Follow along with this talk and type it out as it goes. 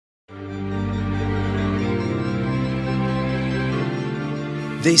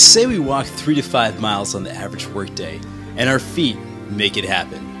They say we walk 3 to 5 miles on the average workday, and our feet make it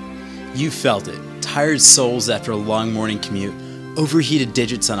happen. You felt it. Tired soles after a long morning commute, overheated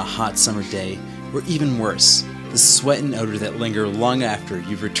digits on a hot summer day, or even worse, the sweat and odor that linger long after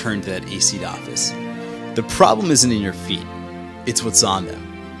you've returned to that AC'd office. The problem isn't in your feet, it's what's on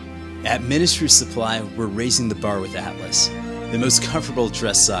them. At Ministry Supply, we're raising the bar with Atlas, the most comfortable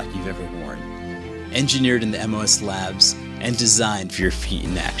dress sock you've ever worn, engineered in the MOS labs and designed for your feet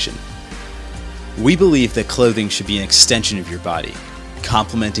in action. We believe that clothing should be an extension of your body,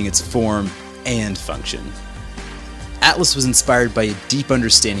 complementing its form and function. Atlas was inspired by a deep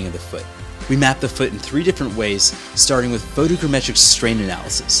understanding of the foot. We map the foot in 3 different ways, starting with photogrammetric strain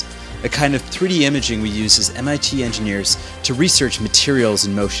analysis, a kind of 3D imaging we use as MIT engineers to research materials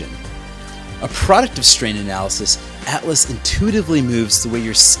in motion. A product of strain analysis, Atlas intuitively moves the way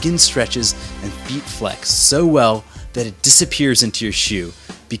your skin stretches and feet flex so well that it disappears into your shoe,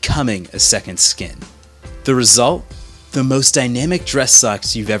 becoming a second skin. The result? The most dynamic dress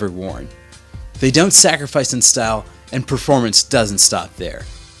socks you've ever worn. They don't sacrifice in style, and performance doesn't stop there.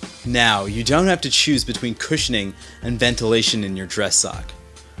 Now, you don't have to choose between cushioning and ventilation in your dress sock.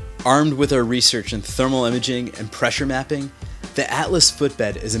 Armed with our research in thermal imaging and pressure mapping, the Atlas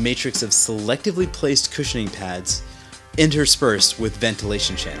footbed is a matrix of selectively placed cushioning pads interspersed with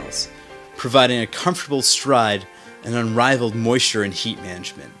ventilation channels, providing a comfortable stride and unrivaled moisture and heat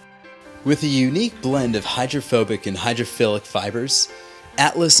management. With a unique blend of hydrophobic and hydrophilic fibers,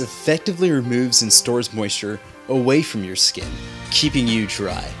 Atlas effectively removes and stores moisture away from your skin, keeping you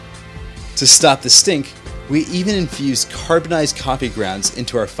dry. To stop the stink, we even infuse carbonized coffee grounds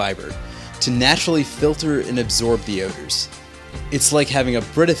into our fiber to naturally filter and absorb the odors. It's like having a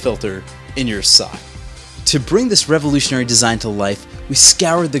Brita filter in your sock. To bring this revolutionary design to life, we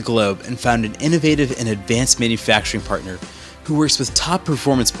scoured the globe and found an innovative and advanced manufacturing partner who works with top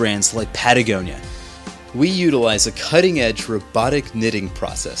performance brands like Patagonia. We utilize a cutting-edge robotic knitting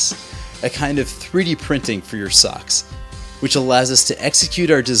process, a kind of 3D printing for your socks, which allows us to execute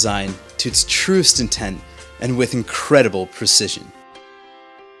our design to its truest intent and with incredible precision.